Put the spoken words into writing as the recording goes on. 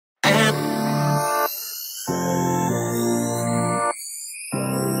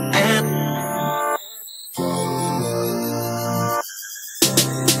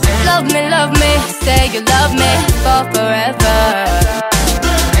say you love me for forever.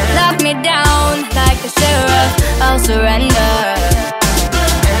 Lock me down like the sheriff, I'll surrender.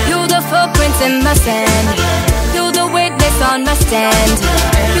 You the footprints in my sand, you the witness on my stand,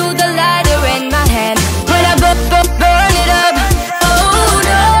 you the lighter in my hand when I burn it up. Oh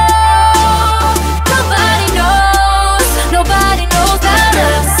no, nobody knows about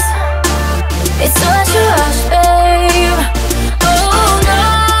us. It's such a rush, babe. Oh no,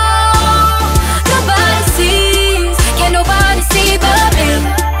 nobody sees, can't nobody see but me.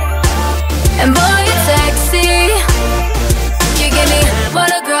 And boy, you're sexy. You give me what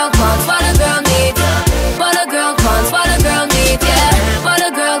a girl wants, what a girl needs, what a girl wants, what a girl needs, yeah. What a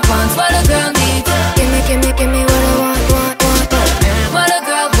girl wants, what a girl needs. Give me what I want. What a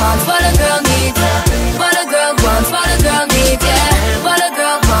girl wants, what a girl needs, what a girl wants, what a girl needs, yeah. What a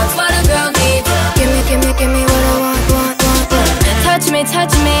girl wants, what a girl needs. Give me what I want.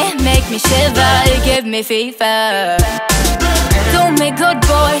 Touch me, make me shiver, give me fever. Do me good,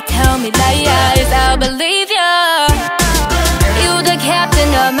 boy, tell me lies, I'll believe ya. You the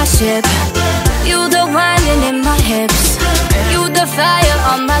captain of my ship, you the winding in my hips, you the fire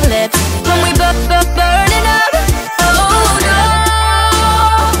on my lips when we burn it up. Oh no,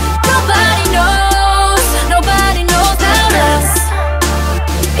 nobody knows about us.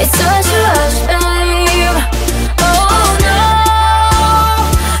 It's such a rush, babe. Oh no,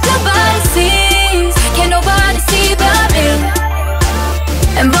 nobody sees, can't nobody see but me.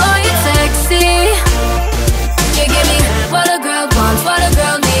 And boy, you're sexy. You give me what a girl wants, what a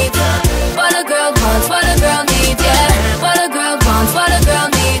girl needs, what a girl wants, what a girl needs, yeah. What a girl wants, what a girl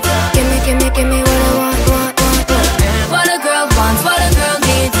needs. Give me what I want. What a girl wants, what a girl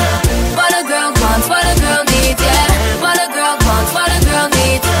needs, what a girl wants, what a girl needs, yeah. What a girl wants, what a girl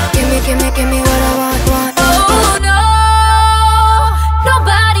needs. Give me what I want. Oh no,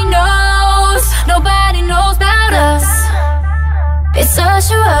 nobody knows about us. It's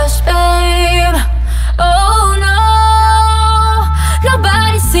such a rush, babe. Oh no,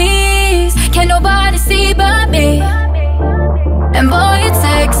 nobody sees, can't nobody see but me. And boy, it's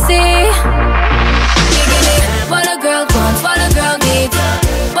sexy.